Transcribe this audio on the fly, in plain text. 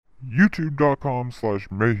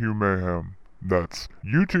youtube.com/mayhewmayhem. That's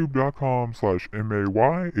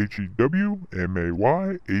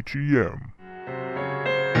youtube.com/MAYHEWMAYHEM.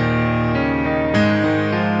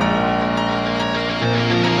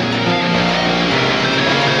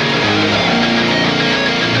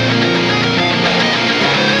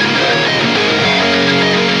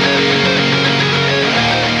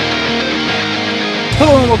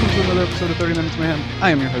 Hello and welcome to another episode of 30 Minutes Mayhem. I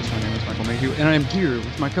am your host, my name is Michael Mayhew, and I am here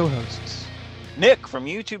with my co-hosts. Nick from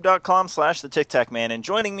youtube.com/the Tic Tac Man, and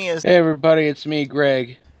joining me is... Hey everybody, it's me,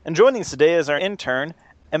 Greg. And joining us today is our intern,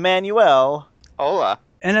 Emmanuel. Hola.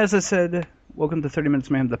 And as I said, welcome to 30 Minutes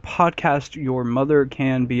Mayhem, the podcast your mother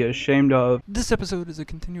can be ashamed of. This episode is a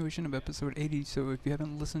continuation of episode 80, so if you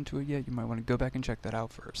haven't listened to it yet, you might want to go back and check that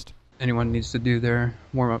out first. Anyone needs to do their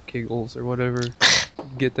warm-up kegels or whatever,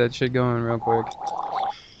 get that shit going real quick.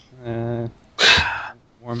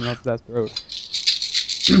 Warming up that throat.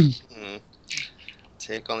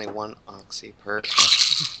 Take only one oxy per.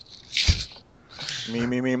 Me,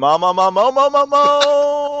 mama, mama, mama,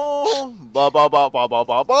 mo. Ba ba ba ba ba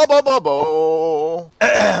ba ba ba ba bo.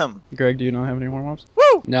 Greg, do you not have any warm-ups?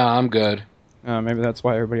 Woo! No, I'm good. Maybe that's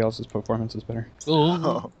why everybody else's performance is better.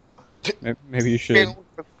 Oh. Maybe you should.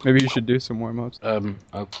 Maybe you should do some warm-ups. You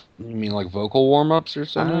mean like vocal warm-ups or I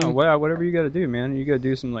something? don't know, whatever you gotta do, man. You gotta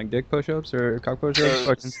do some like dick push-ups or cock push-ups,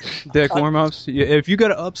 fucking dick warm-ups. If you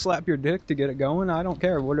gotta up-slap your dick to get it going, I don't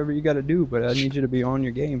care. Whatever you gotta do, but I need you to be on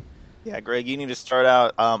your game. Yeah, Greg, you need to start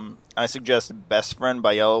out. I suggest "Best Friend"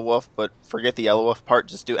 by Yellow Wolf, but forget the Yellow Wolf part.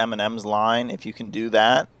 Just do Eminem's line. If you can do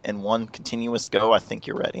that in one continuous go, I think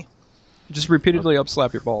you're ready. Just repeatedly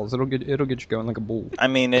up-slap your balls. It'll get you going like a bull. I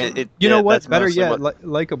mean, You know what? that's Better mostly yet, what-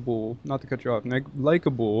 like a bull. Not to cut you off. Like a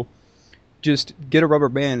bull. Just get a rubber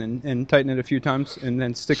band and tighten it a few times, and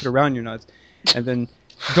then stick it around your nuts, and then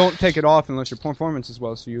don't take it off unless your performance is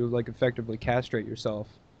well. So you like effectively castrate yourself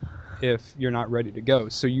if you're not ready to go.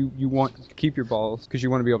 So you want to keep your balls because you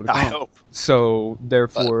want to be able to I come. hope. So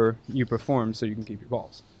therefore, you perform so you can keep your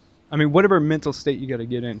balls. I mean, whatever mental state you got to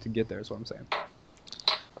get in to get there is what I'm saying.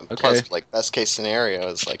 Plus, like, best case scenario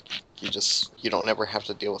is like you don't ever have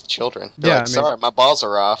to deal with children. Yeah, Like, sorry, my balls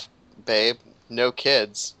are off, babe. No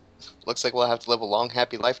kids. Looks like we'll have to live a long,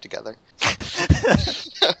 happy life together. I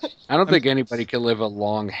don't think anybody can live a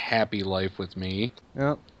long, happy life with me.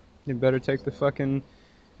 Well, you better take the fucking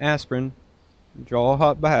aspirin, draw a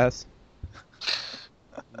hot bath,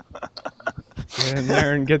 get in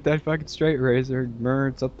there and get that fucking straight razor. Remember,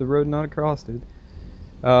 it's up the road, not across it.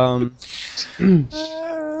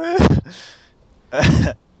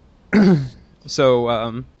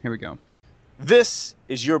 So, here we go. This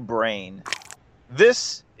is your brain.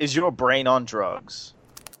 This is your brain on drugs.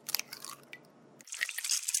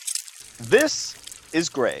 This is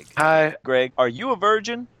Greg. Hi. Greg, are you a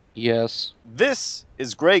virgin? Yes. This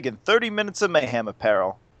is Greg in 30 Minutes of Mayhem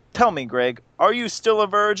apparel. Tell me, Greg, are you still a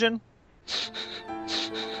virgin?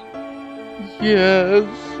 Yes.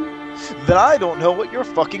 Then I don't know what your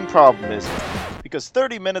fucking problem is. Because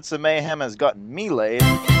 30 Minutes of Mayhem has gotten me laid.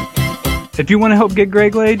 If you want to help get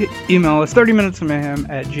Greg laid, email us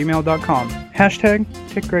 30minutesofmayhem@gmail.com. Hashtag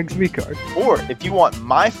take Greg's V-card. Or if you want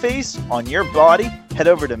my face on your body, head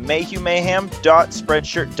over to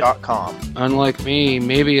mayhewmayhem.spreadshirt.com. Unlike me,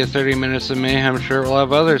 maybe a 30 Minutes of Mayhem shirt will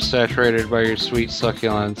have others saturated by your sweet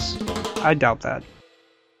succulence. I doubt that.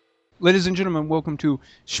 Ladies and gentlemen, welcome to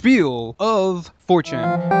Spiel of Fortune.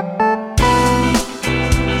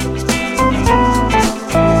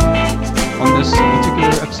 On this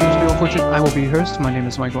particular episode of Spiel of Fortune, I will be your host. My name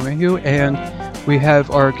is Michael Mayhew, and we have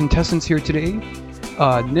our contestants here today,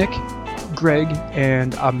 Nick, Greg,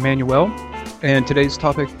 and Emmanuel. And today's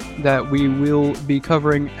topic that we will be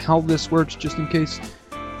covering how this works, just in case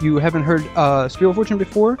you haven't heard Spiel of Fortune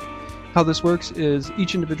before. How this works is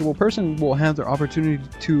each individual person will have their opportunity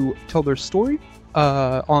to tell their story.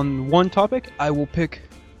 On one topic, I will pick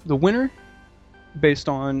the winner based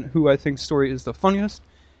on who I think's story is the funniest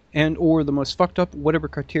and or the most fucked up, whatever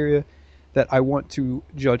criteria that I want to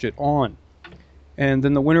judge it on. And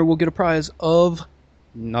then the winner will get a prize of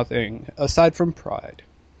nothing, aside from pride.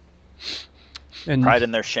 And Pride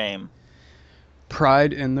in their shame.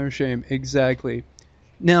 pride in their shame, exactly.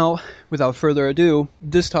 Now, without further ado,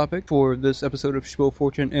 this topic for this episode of Spiel of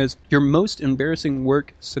Fortune is your most embarrassing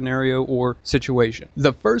work scenario or situation.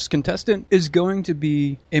 The first contestant is going to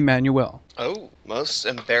be Emmanuel. Oh, most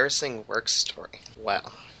embarrassing work story.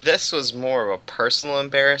 Wow. This was more of a personal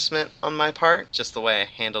embarrassment on my part, just the way I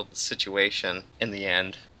handled the situation in the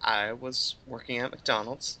end. I was working at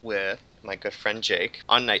McDonald's with my good friend Jake,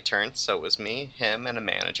 on night turn. So it was me, him, and a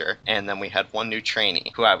manager. And then we had one new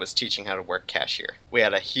trainee who I was teaching how to work cashier. We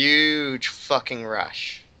had a huge fucking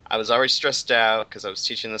rush. I was already stressed out because I was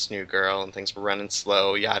teaching this new girl and things were running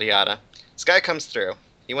slow, yada yada. This guy comes through.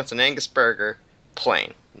 He wants an Angus burger,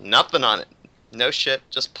 plain. Nothing on it. No shit,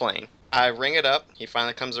 just plain. I ring it up. He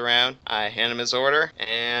finally comes around. I hand him his order,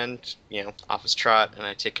 and, off his trot, and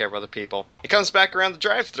I take care of other people. He comes back around the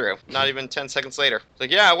drive-thru, not even 10 seconds later. He's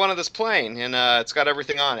like, yeah, I wanted this plain, and it's got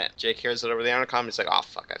everything on it. Jake hears it over the intercom. He's like, oh,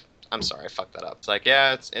 fuck, I'm sorry, I fucked that up. It's like,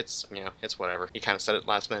 yeah, it's whatever. He kind of said it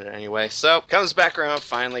last minute anyway. So, comes back around,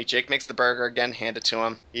 finally. Jake makes the burger again, hand it to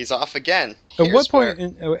him. He's off again. At Here's what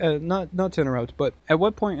point, where- not to interrupt, but at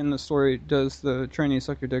what point in the story does the trainee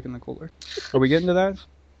suck your dick in the cooler? Are we getting to that?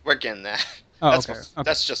 We're getting that. Oh, That's, okay.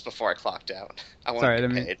 that's just before I clocked out. I want Sorry, to I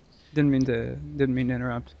get didn't paid. Didn't mean to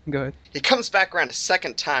interrupt. Go ahead. He comes back around a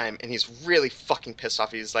second time, and he's really fucking pissed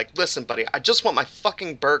off. He's like, listen, buddy, I just want my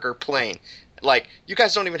fucking burger plain. Like, you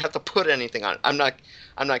guys don't even have to put anything on it. I'm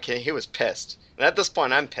not kidding. He was pissed. And at this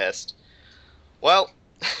point, I'm pissed. Well,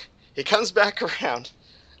 he comes back around.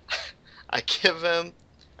 I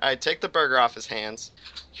take the burger off his hands.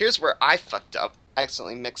 Here's where I fucked up. I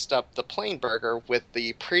accidentally mixed up the plain burger with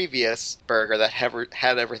the previous burger that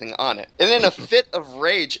had everything on it. And in a fit of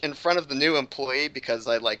rage in front of the new employee, because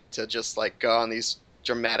I like to just go on these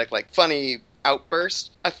dramatic, funny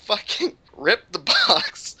outbursts, I fucking ripped the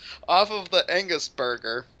box off of the Angus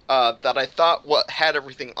burger that I thought had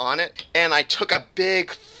everything on it, and I took a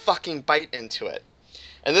big fucking bite into it.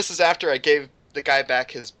 And this is after I gave the guy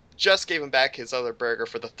just gave him back his other burger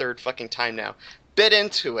for the third fucking time now. Bit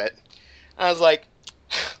into it. I was like,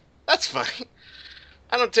 that's fine.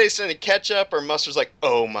 I don't taste any ketchup or mustard. Like,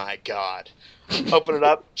 oh my god. Open it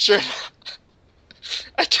up. Sure enough,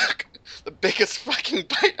 I took the biggest fucking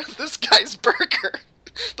bite of this guy's burger.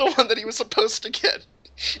 The one that he was supposed to get.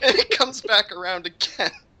 And it comes back around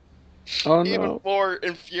again. Oh Even no. more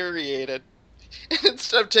infuriated. And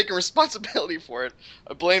instead of taking responsibility for it,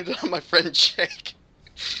 I blamed it on my friend Jake.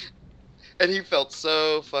 And he felt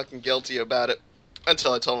so fucking guilty about it.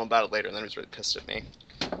 Until I told him about it later, and then he was really pissed at me.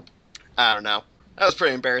 I don't know. That was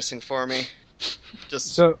pretty embarrassing for me.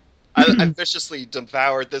 I viciously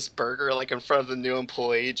devoured this burger in front of the new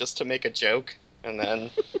employee just to make a joke, and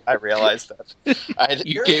then I realized that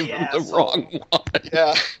You gave him the wrong one.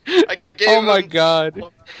 Yeah. I gave Oh my him god.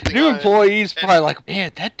 something New on it. employee's probably like,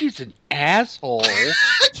 man, that dude's an asshole.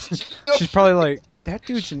 She's probably like, that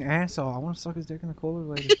dude's an asshole. I want to suck his dick in the cooler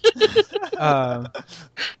later.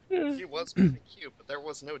 He was pretty cute, but there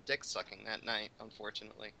was no dick sucking that night,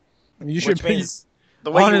 unfortunately. You should Which means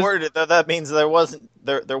the way honest- you worded it, that means there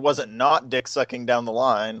wasn't not dick sucking down the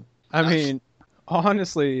line. I mean,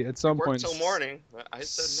 honestly, at some Worked point, till morning. I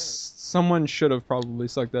said someone should have probably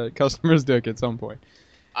sucked that customer's dick at some point.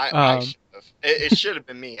 no. I should have. It should have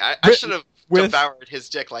been me. I should have with- devoured his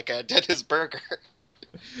dick like I did his burger.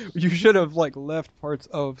 You should have left parts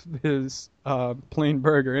of his plain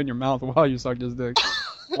burger in your mouth while you sucked his dick.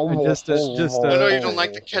 just I know you don't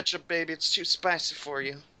like the ketchup, baby. It's too spicy for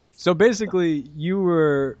you. So basically, you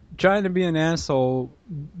were trying to be an asshole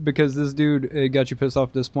because this dude got you pissed off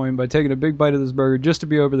at this point by taking a big bite of this burger just to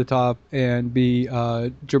be over the top and be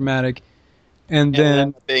dramatic, and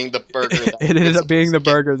then being the burger. That it ended up being the supposed to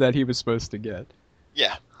get. burger that he was supposed to get.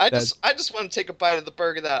 Yeah, I just want to take a bite of the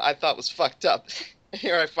burger that I thought was fucked up.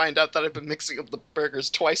 Here I find out that I've been mixing up the burgers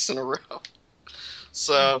twice in a row.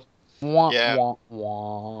 So yeah.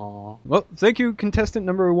 Well, thank you, contestant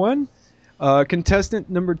number 1. Contestant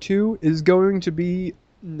number 2 is going to be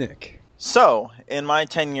Nick. So, in my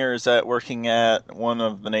 10 years at working at one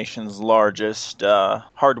of the nation's largest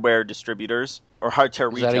hardware distributors, or hardware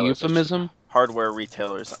Is retailers. that a euphemism? Hardware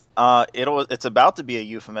retailers. It's about to be a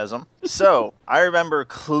euphemism. So, I remember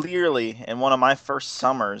clearly in one of my first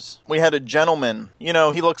summers, we had a gentleman, he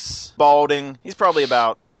looks balding. He's probably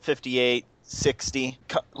about 58, 60,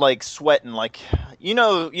 sweating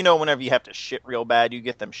whenever you have to shit real bad, you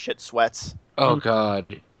get them shit sweats. Oh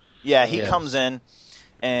god. Yeah, he Yes. comes in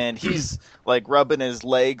and he's rubbing his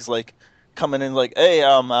legs, coming in hey,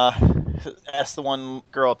 ask the one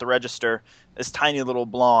girl at the register, this tiny little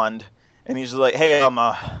blonde, and he's like, hey,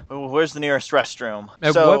 where's the nearest restroom?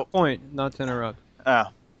 At what point, not to interrupt,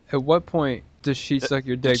 at what point does she suck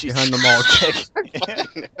your dick she- behind the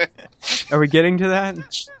mall? Are we getting to that?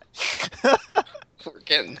 We're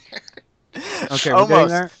getting there. Okay, we're Almost. getting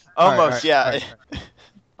there? Almost, All right, yeah. all right.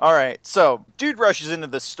 All right, so dude rushes into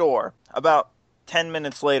the store. About 10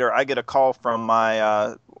 minutes later, I get a call from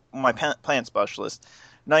my plant specialist.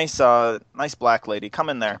 Nice black lady. Come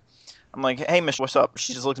in there. I'm like, hey, Miss, what's up?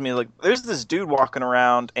 She just looked at me like, there's this dude walking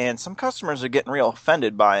around, and some customers are getting real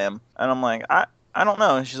offended by him. And I'm like, I don't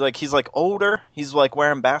know. And she's like, he's like older. He's like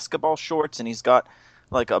wearing basketball shorts, and he's got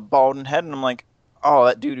like a balding head. And I'm like, oh,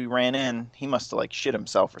 that dude who ran in, he must have like shit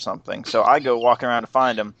himself or something. So I go walking around to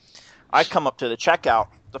find him. I come up to the checkout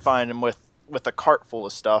to find him with a cart full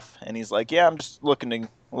of stuff, and he's like, yeah, I'm just looking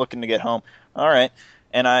to get home. All right.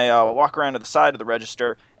 And I walk around to the side of the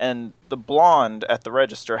register, and the blonde at the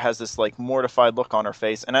register has this like mortified look on her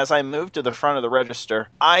face. And as I move to the front of the register,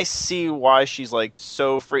 I see why she's like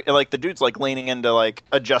so free. Like the dude's like leaning in to like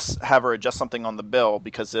have her adjust something on the bill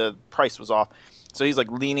because the price was off. So he's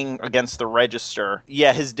like leaning against the register.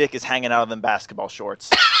 Yeah, his dick is hanging out of them basketball shorts.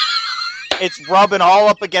 It's rubbing all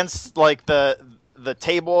up against like the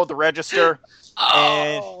table, the register,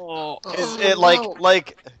 and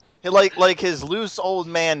like his loose old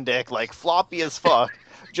man dick, like floppy as fuck,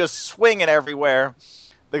 just swinging everywhere.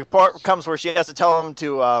 The part comes where she has to tell him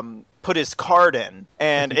to put his card in,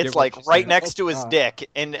 and it's like right next to his dick,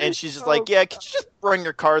 and she's just like, yeah, can you just bring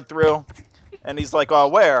your card through? And he's like, oh,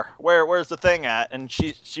 where's the thing at? And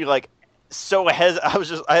she like so I had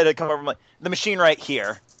to come over, I'm like, the machine right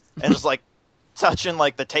here, and just like touching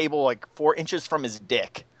like the table like 4 inches from his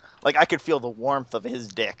dick. Like I could feel the warmth of his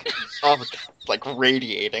dick. Oh, like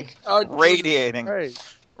radiating.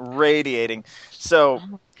 Radiating. So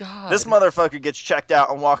this motherfucker gets checked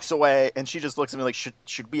out and walks away, and she just looks at me like,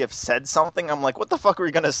 should we have said something? I'm like, what the fuck are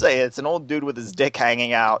we gonna say? It's an old dude with his dick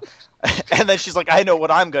hanging out. And then she's like, I know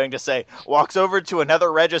what I'm going to say. Walks over to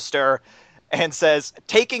another register and says,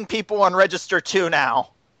 taking people on register 2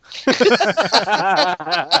 now.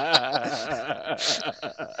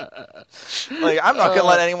 Like, I'm not gonna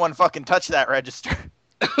let anyone fucking touch that register.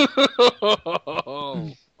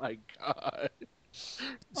 Oh my god.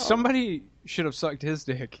 Somebody should have sucked his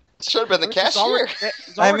dick. Should have been the cashier.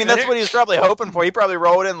 I mean, that's what he was probably hoping for. He probably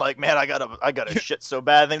rolled in like, man, I got a shit so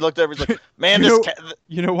bad. And then he looked over, he's like, man,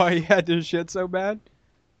 you know why he had to shit so bad?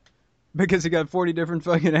 Because he got 40 different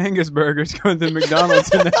fucking Angus burgers going to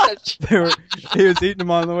McDonald's, and he was eating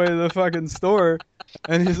them on the way to the fucking store,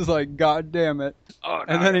 and he's just like, God damn it. Oh,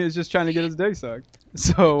 and then he was just trying to get his dick sucked.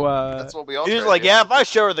 So, that's what we all he was like, yeah, if I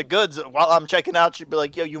show her the goods while I'm checking out, she'd be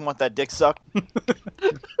like, yo, you want that dick sucked?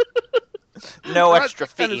 No extra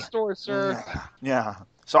fee. Store, sir. Yeah.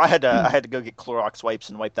 So I had to go get Clorox wipes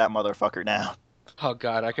and wipe that motherfucker down. Oh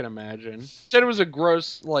god, I can imagine. Said it was a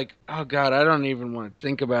gross, like, oh god, I don't even want to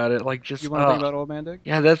think about it. Like, just you want to think about old man dick?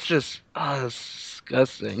 Yeah, that's just that's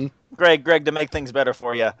disgusting. Greg, to make things better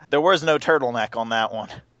for you, there was no turtleneck on that one.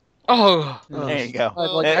 Oh, there you go.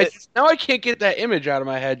 Now I can't get that image out of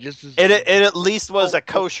my head. It at least was a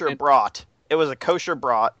kosher brat. It was a kosher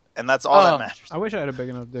brat, and that's all that matters. I wish I had a big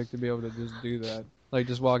enough dick to be able to just do that. Like,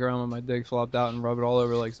 just walk around with my dick flopped out and rub it all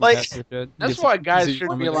over like some extra shit. That's why guys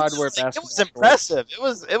shouldn't be allowed to wear basketball. It was impressive.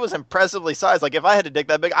 It was impressively sized. Like, if I had a dick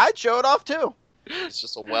that big, I'd show it off too. It's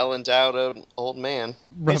just a well-endowed old man.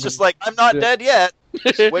 He's just like, I'm not dead yet.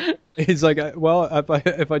 He's like, well,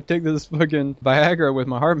 if I take this fucking Viagra with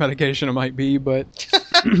my heart medication, I might be, but...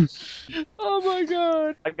 Oh my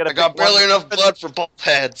god. I got barely enough blood for both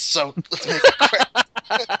heads, so let's make it quick.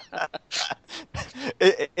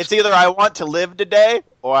 It's either I want to live today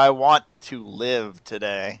or I want to live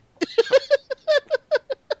today.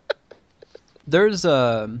 There's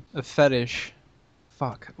a fetish.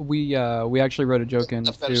 Fuck. We actually wrote a joke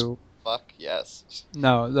into. Fuck yes.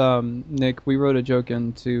 No, Nick, we wrote a joke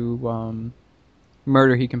into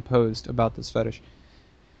Murder He Composed about this fetish.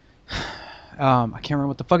 I can't remember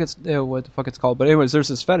what the fuck it's called, but anyways, there's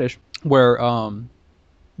this fetish where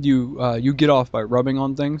you get off by rubbing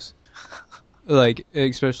on things, like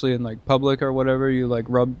especially in like public or whatever. You like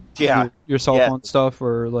rub yourself on stuff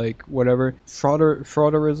or like whatever.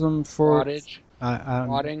 Frauderism for fraudage.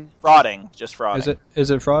 Frauding. Is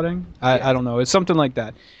it frauding? I don't know. It's something like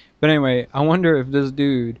that. But anyway, I wonder if this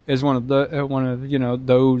dude is one of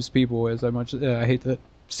those people. As much I hate to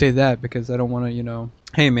say that because I don't want to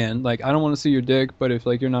hey man, like I don't want to see your dick, but if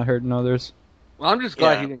like you're not hurting others. Well, I'm just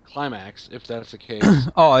glad he didn't climax, if that's the case.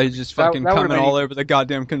 Oh, he's just fucking coming all over the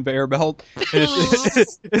goddamn conveyor belt.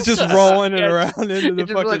 It's just rolling it around into the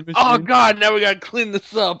fucking machine. Oh god, now we gotta clean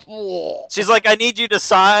this up. Oh. She's like, I need you to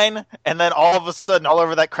sign, and then all of a sudden, all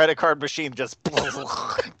over that credit card machine, just.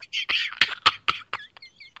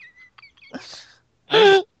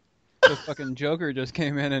 The fucking Joker just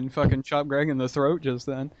came in and fucking chopped Greg in the throat just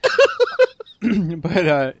then.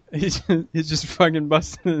 But he's just fucking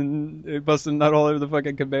busting nut all over the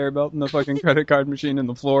fucking conveyor belt and the fucking credit card machine and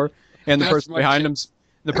the floor, and the person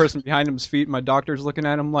behind him's feet. My doctor's looking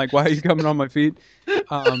at him like, "Why are you coming on my feet?"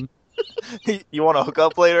 You want to hook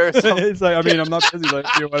up later or something? It's like, I mean, I'm not busy. Like,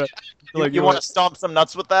 you want to, like, you want to stomp some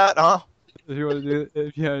nuts with that, huh? if you want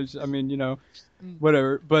to do, I mean,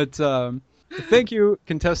 whatever. But thank you,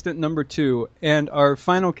 contestant number 2, and our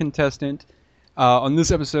final contestant on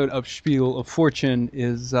this episode of Spiel of Fortune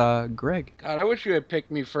is Greg. God, I wish you had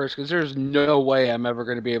picked me first, because there's no way I'm ever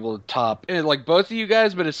going to be able to top, and like both of you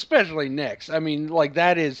guys, but especially Nick's. I mean, like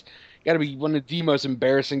that is got to be one of the most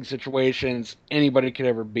embarrassing situations anybody could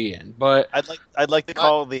ever be in. But I'd like to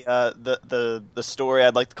call the story.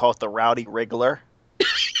 I'd like to call it the Rowdy Wriggler.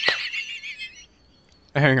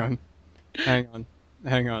 Hang on.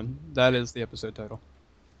 That is the episode title.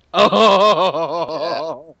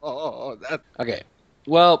 Oh, okay.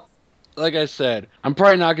 Well, like I said, I'm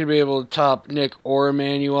probably not going to be able to top Nick or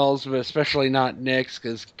Emmanuel's, but especially not Nick's,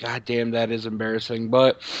 because goddamn, that is embarrassing.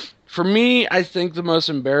 But for me, I think the most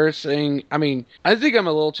embarrassing, I mean, I think I'm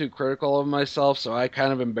a little too critical of myself, so I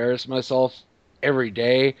kind of embarrass myself every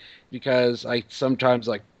day, because I sometimes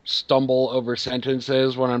like stumble over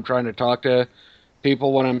sentences when I'm trying to talk to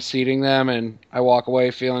people when I'm seating them, and I walk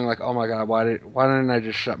away feeling like, oh my god, why didn't I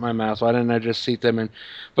just shut my mouth? Why didn't I just seat them in?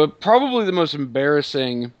 But probably the most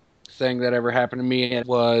embarrassing thing that ever happened to me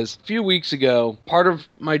was a few weeks ago. Part of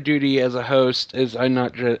my duty as a host is I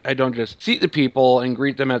don't just seat the people and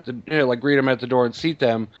greet them at the door and seat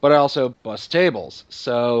them, but I also bus tables.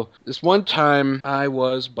 So this one time I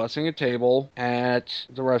was bussing a table at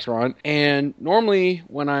the restaurant, and normally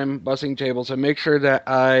when I'm bussing tables, I make sure that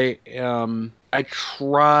I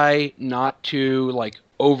try not to like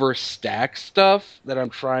overstack stuff that I'm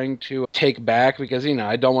trying to take back, because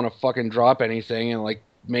I don't want to fucking drop anything and like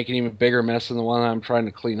make an even bigger mess than the one I'm trying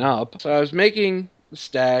to clean up. So I was making the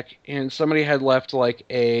stack, and somebody had left like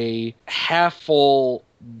a half full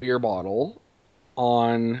beer bottle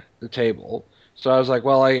on the table. So I was like,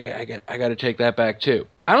 well, I got to take that back too.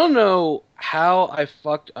 I don't know how I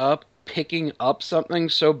fucked up picking up something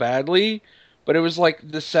so badly, but it was like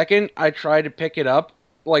the second I tried to pick it up,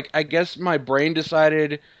 like I guess my brain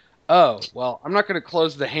decided, oh, well, I'm not going to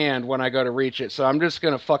close the hand when I go to reach it, so I'm just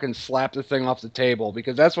going to fucking slap the thing off the table,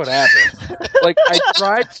 because that's what happened. Like, I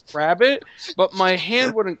tried to grab it, but my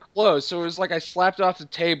hand wouldn't close, so it was like I slapped it off the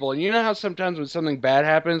table. And you know how sometimes when something bad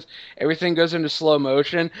happens, everything goes into slow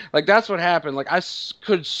motion? Like, that's what happened. Like, I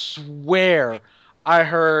could swear I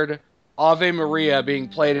heard Ave Maria being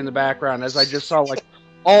played in the background as I just saw, like,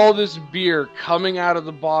 all this beer coming out of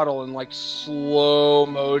the bottle in, like, slow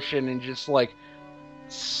motion and just, like,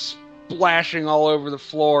 splashing all over the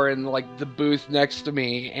floor in like the booth next to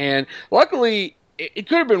me. And luckily it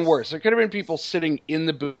could have been worse. There could have been people sitting in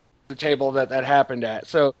the booth, the table that happened at.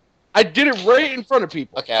 So I did it right in front of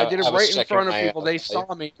people. Okay, I did it right in front of my, people. They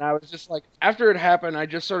saw me, and I was just like, after it happened, I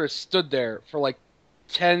just sort of stood there for like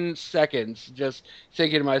 10 seconds just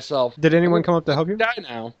thinking to myself, Did anyone come up to help you? Die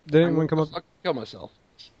now. Did anyone come up? I'll kill myself.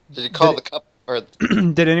 Did you call the cup or?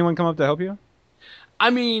 Did anyone come up to help you? I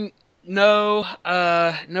mean, no,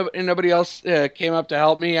 nobody else came up to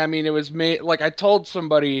help me. I mean, it was me. Like, I told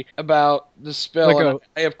somebody about the spill. Like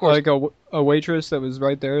I of course, like a waitress that was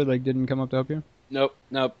right there, like didn't come up to help you. Nope.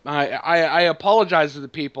 I apologized to the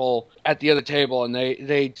people at the other table, and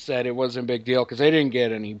they said it wasn't a big deal because they didn't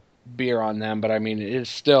get any beer on them. But I mean, it's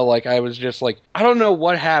still like I was just like, I don't know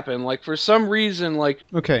what happened. Like, for some reason, like.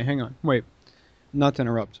 Okay, hang on, wait. Not to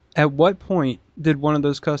interrupt. At what point did one of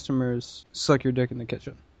those customers suck your dick in the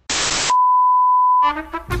kitchen?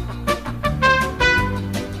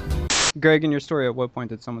 Greg, in your story, at what point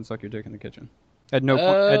did someone suck your dick in the kitchen? At no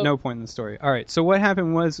point. At no point in the story. All right. So what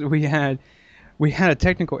happened was we had a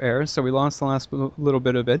technical error, so we lost the last little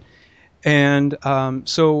bit of it, and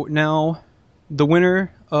so now the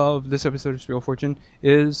winner of this episode of Spiel of Fortune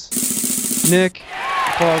is Nick.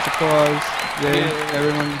 Applause! Yay!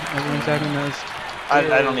 Everyone's having this.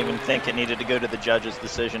 I don't even think it needed to go to the judge's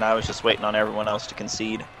decision. I was just waiting on everyone else to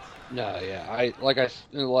concede. No, yeah, I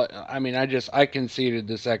conceded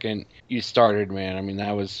the second you started, man. I mean,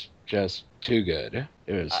 that was just too good.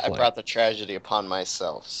 It was. I brought the tragedy upon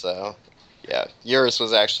myself, so yeah. Yours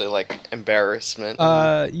was actually like embarrassment.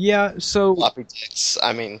 Yeah. So. Floppy dicks.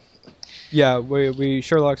 I mean. Yeah, we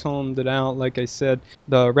Sherlock Holmes it out. Like I said,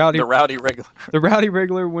 the Rowdy Wriggler. The Rowdy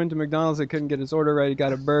Wriggler went to McDonald's. He couldn't get his order right. He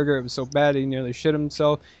got a burger. It was so bad he nearly shit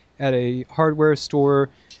himself at a hardware store.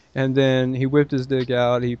 And then he whipped his dick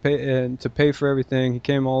out. He paid, and to pay for everything, he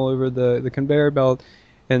came all over the conveyor belt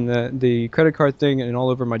and the credit card thing, and all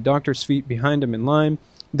over my doctor's feet behind him in line.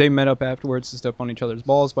 They met up afterwards to step on each other's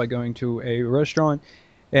balls by going to a restaurant,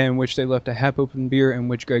 in which they left a half-open beer, in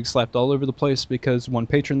which Greg slapped all over the place because one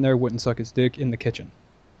patron there wouldn't suck his dick in the kitchen.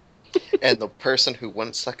 And the person who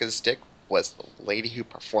wouldn't suck his dick was the lady who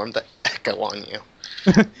performed the echo on you.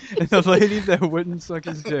 The lady that wouldn't suck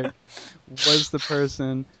his dick was the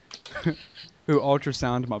person who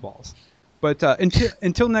ultrasounded my balls. But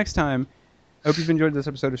until next time, I hope you've enjoyed this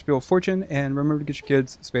episode of Spiel of Fortune, and remember to get your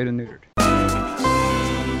kids spayed and neutered.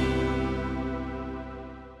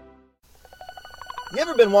 You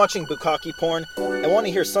ever been watching bukkake porn and want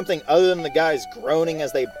to hear something other than the guys groaning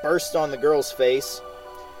as they burst on the girl's face?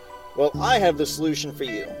 Well, I have the solution for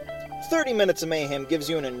you. 30 Minutes of Mayhem gives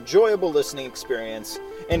you an enjoyable listening experience,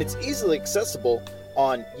 and it's easily accessible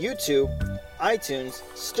on YouTube, iTunes,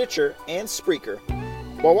 Stitcher, and Spreaker,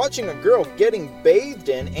 while watching a girl getting bathed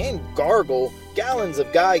in and gargle gallons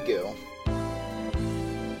of guy goo.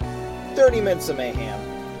 30 Minutes of Mayhem,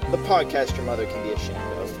 the podcast your mother can be ashamed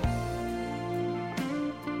of.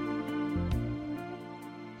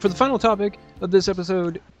 For the final topic of this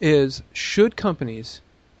episode is, should companies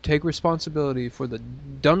take responsibility for the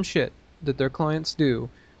dumb shit that their clients do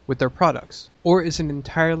with their products, or is it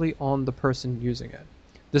entirely on the person using it?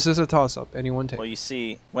 This is a toss-up. Anyone take? Well, you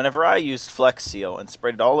see, whenever I used Flex Seal and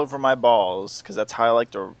sprayed it all over my balls, because that's how I like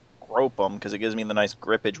to grope them, because it gives me the nice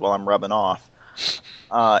grippage while I'm rubbing off,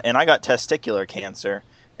 and I got testicular cancer,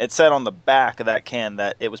 it said on the back of that can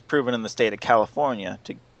that it was proven in the state of California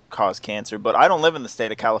to cause cancer, but I don't live in the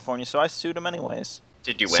state of California, so I sued them anyways.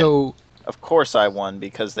 Did you win? So, Of course I won,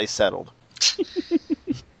 because they settled.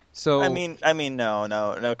 so I mean,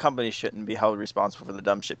 no. Companies shouldn't be held responsible for the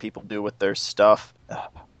dumb shit people do with their stuff.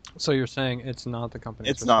 So you're saying it's not the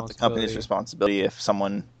company's It's not the company's responsibility if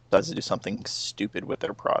someone does do something stupid with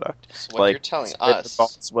their product. So what you're telling spray us. the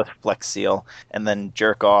balls with Flex Seal and then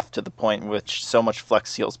jerk off to the point in which so much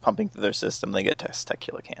Flex Seal is pumping through their system they get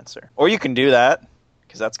testicular cancer. Or you can do that,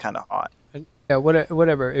 because that's kind of hot. Yeah,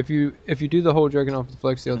 whatever. If you do the whole jerking off with the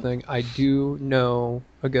Flex Seal thing, I do know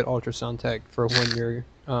a good ultrasound tech for when you're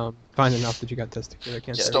finding out that you got testicular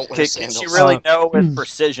cancer. Just don't wear Can sandals. she really know with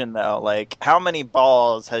precision, though? Like, how many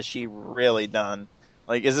balls has she really done?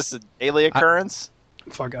 Like, is this a daily occurrence?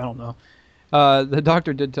 Fuck, I don't know. The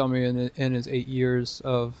doctor did tell me in his 8 years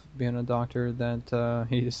of being a doctor that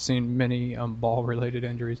he's seen many ball-related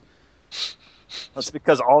injuries. That's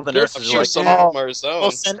because all the Good nurses for are like, some oh, Marzone.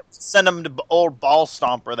 we'll send him to old Ball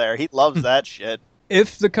Stomper there. He loves that shit.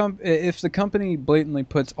 If the company blatantly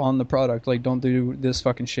puts on the product, like, don't do this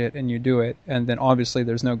fucking shit, and you do it, and then obviously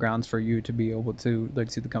there's no grounds for you to be able to, like,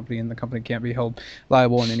 sue the company, and the company can't be held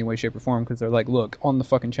liable in any way, shape, or form, because they're like, look, on the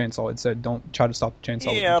fucking chainsaw it said don't try to stop the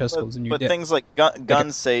chainsaw with your testicles, and you but did. things like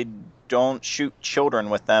guns say don't shoot children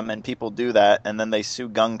with them, and people do that, and then they sue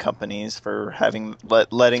gun companies for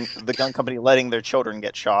letting the gun company letting their children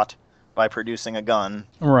get shot by producing a gun.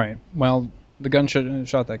 Right. Well, the gun shouldn't have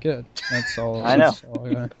shot that kid. That's all. I know. That's all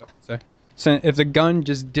I gotta say. So if the gun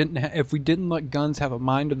just didn't, if we didn't let guns have a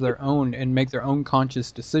mind of their own and make their own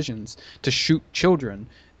conscious decisions to shoot children,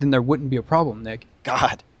 then there wouldn't be a problem, Nick.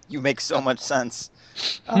 God, you make so much sense.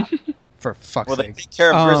 For fuck's Well, they sake. take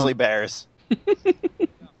care of grizzly bears.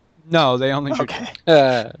 No, they only shoot.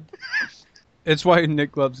 Okay. It's why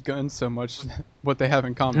Nick loves guns so much. What they have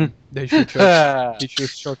in common, they shoot children. He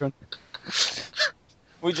shoots children.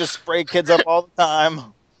 We just spray kids up all the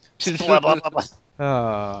time. Blah, blah, blah,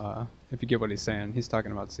 blah. If you get what he's saying, he's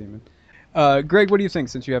talking about semen. Greg, what do you think,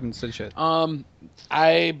 since you haven't said shit?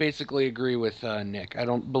 I basically agree with Nick. I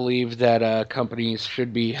don't believe that companies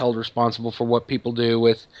should be held responsible for what people do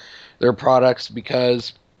with their products,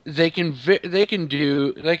 because they can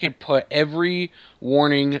put every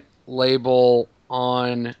warning label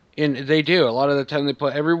on. And they do. A lot of the time they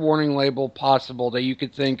put every warning label possible that you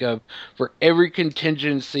could think of for every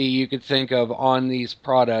contingency you could think of on these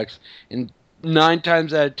products. And 9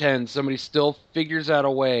 times out of 10, somebody still figures out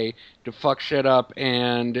a way to fuck shit up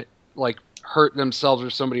and, like, hurt themselves or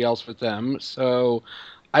somebody else with them. So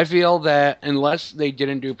I feel that unless they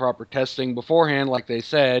didn't do proper testing beforehand, like they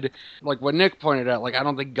said, like what Nick pointed out, like, I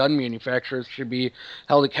don't think gun manufacturers should be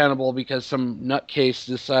held accountable because some nutcase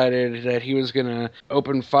decided that he was going to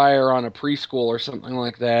open fire on a preschool or something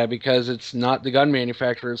like that, because it's not the gun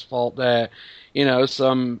manufacturer's fault that, you know,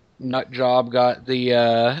 some nut job got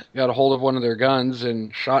a hold of one of their guns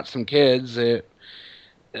and shot some kids.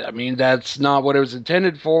 I mean, that's not what it was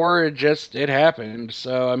intended for. It happened.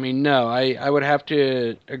 So, I mean, no, I would have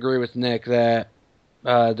to agree with Nick that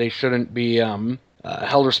they shouldn't be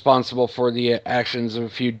held responsible for the actions of a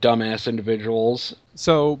few dumbass individuals.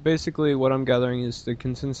 So, basically, what I'm gathering is the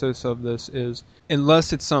consensus of this is,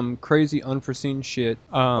 unless it's some crazy unforeseen shit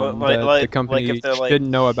that the company didn't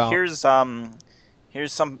know about.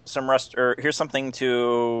 Here's something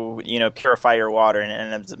to, you know, purify your water and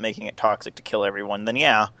it ends up making it toxic to kill everyone. Then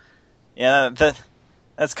yeah,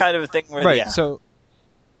 That's kind of a thing where, Right. yeah. So,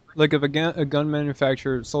 like, if a gun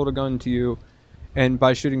manufacturer sold a gun to you, and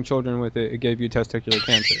by shooting children with it, it gave you testicular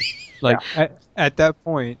cancer. Like, at that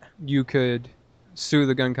point, you could sue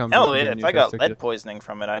the gun company. Hell for yeah, giving if you I got testicular- lead poisoning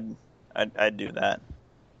from it, I'd do that.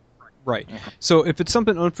 Right. So if it's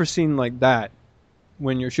something unforeseen like that,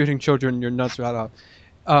 when you're shooting children, your nuts right off.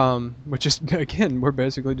 Which is, again, we're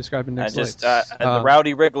basically describing I Nick's just life. the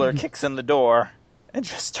rowdy wriggler kicks in the door and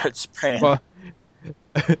just starts spraying. Well,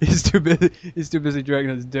 he's too busy dragging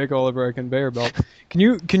his dick all over a conveyor belt. Can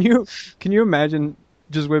you imagine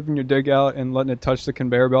just whipping your dick out and letting it touch the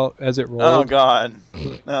conveyor belt as it rolls? Oh God,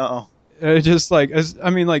 no. It's just like,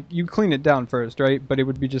 you clean it down first, right? But it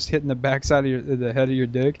would be just hitting the backside of the head of your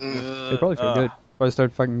dick. It'd probably feel good. Probably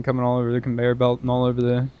start fucking coming all over the conveyor belt and all over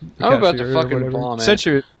the I'm about cashier to or fucking whatever. bomb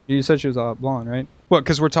it. You said she was blonde, right? What?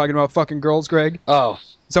 Because we're talking about fucking girls, Greg? Oh.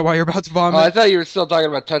 Is that why you're about to vomit? I thought you were still talking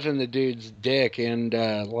about touching the dude's dick and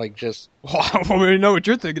just. Well, we know what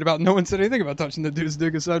you're thinking about. No one said anything about touching the dude's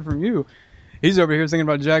dick aside from you. He's over here thinking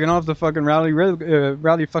about jacking off the fucking rowdy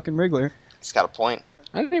fucking wriggler. He's got a point.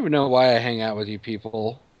 I don't even know why I hang out with you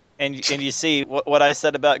people. And you see what I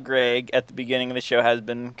said about Greg at the beginning of the show has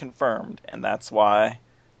been confirmed, and that's why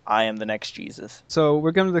I am the next Jesus. So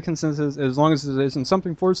we're coming to the consensus: as long as it isn't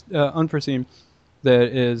something unforeseen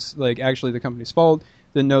that is like actually the company's fault,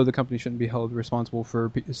 then no, the company shouldn't be held responsible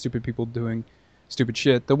for stupid people doing stupid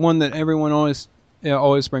shit. The one that everyone always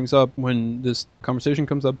brings up when this conversation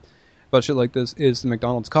comes up about shit like this is the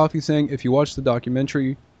McDonald's coffee thing. If you watch the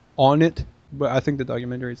documentary on it, but I think the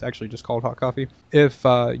documentary is actually just called Hot Coffee. If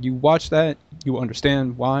you watch that, you will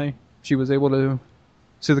understand why she was able to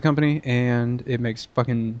sue the company, and it makes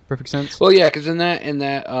fucking perfect sense. Well, yeah, because in that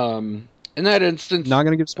instance, Not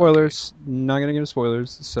gonna give spoilers. Not gonna give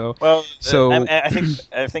spoilers. So Well, So-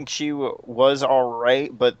 I think she was all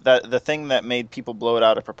right, but the thing that made people blow it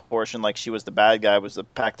out of proportion, like she was the bad guy, was the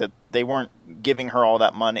fact that they weren't giving her all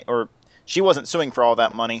that money, or she wasn't suing for all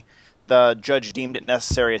that money. The judge deemed it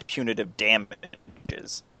necessary as punitive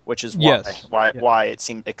damages, which is why it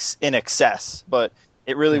seemed in excess, but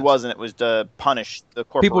it really wasn't. It was to punish the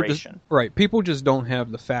corporation. People just don't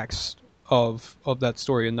have the facts of that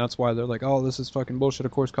story, and that's why they're like, oh, this is fucking bullshit.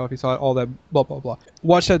 Of course, coffee's hot. All that blah blah blah.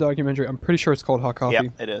 Watch that documentary. I'm pretty sure it's called Hot Coffee. Yeah,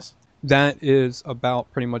 it is. That is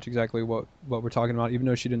about pretty much exactly what we're talking about, even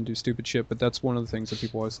though she didn't do stupid shit, but that's one of the things that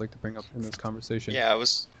people always like to bring up in this conversation. Yeah,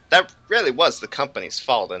 that really was the company's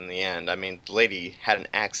fault in the end. I mean, the lady had an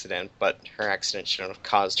accident, but her accident shouldn't have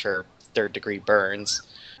caused her third-degree burns.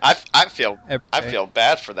 I feel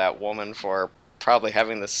bad for that woman for probably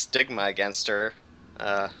having the stigma against her.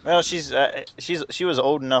 Well, she was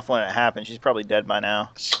old enough when it happened. She's probably dead by now.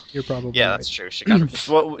 You're probably Yeah, right. that's true. She got her.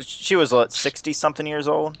 She was 60-something years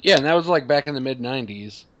old. yeah, and that was like back in the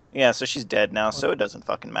mid-90s. Yeah, so she's dead now, so it doesn't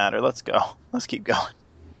fucking matter. Let's go. Let's keep going.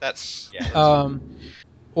 That's yeah.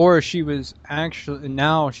 Or she was actually,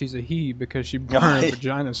 now she's a he because she burned her Right.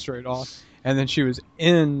 vagina straight off, and then she was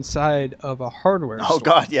inside of a hardware Oh store.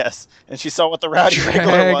 God, yes. And she saw what the rowdy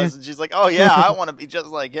wriggler was, and she's like, "Oh yeah, I want to be just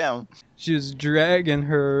like him." She was dragging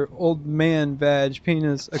her old man vag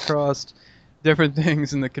penis across different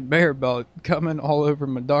things in the conveyor belt, coming all over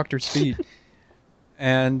my doctor's feet.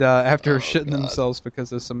 And after shitting themselves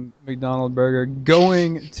because of some McDonald's burger,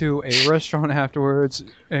 going to a restaurant afterwards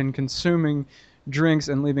and consuming drinks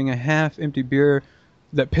and leaving a half-empty beer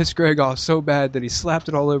that pissed Greg off so bad that he slapped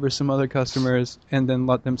it all over some other customers and then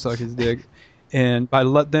let them suck his dick. And by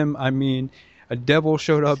let them, I mean a devil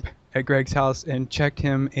showed up at Greg's house and checked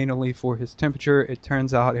him anally for his temperature. It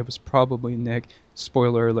turns out it was probably Nick.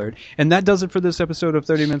 Spoiler alert. And that does it for this episode of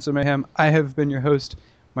 30 Minutes of Mayhem. I have been your host.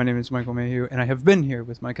 My name is Michael Mayhew, and I have been here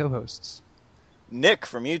with my co-hosts. Nick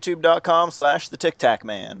from YouTube.com/the Tic Tac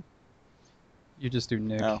Man. You just do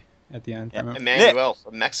Nick Oh. at the end. Yeah. Right? Emmanuel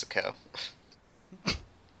from Mexico.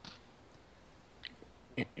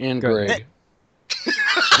 And Go Greg.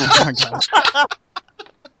 Oh my God.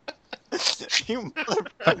 You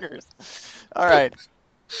motherfuckers. All right.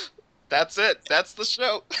 That's it. That's the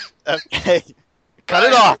show. Okay. Cut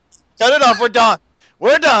it off. Cut it off. We're done.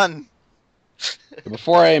 We're done.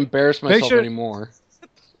 Before I embarrass myself sure- anymore.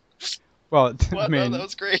 Well, I What? mean, No, that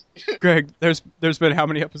was great. Greg, there's been how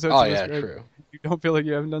many episodes Oh of this, yeah, Greg? true. You don't feel like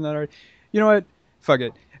you haven't done that already? You know what? Fuck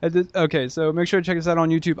it. Okay, so make sure to check us out on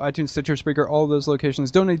YouTube, iTunes, Stitcher, Spreaker, all of those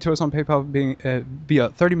locations. Donate to us on PayPal via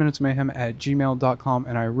 30minutesmayhem@gmail.com,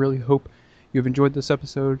 and I really hope you've enjoyed this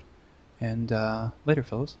episode. And later,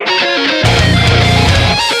 fellas.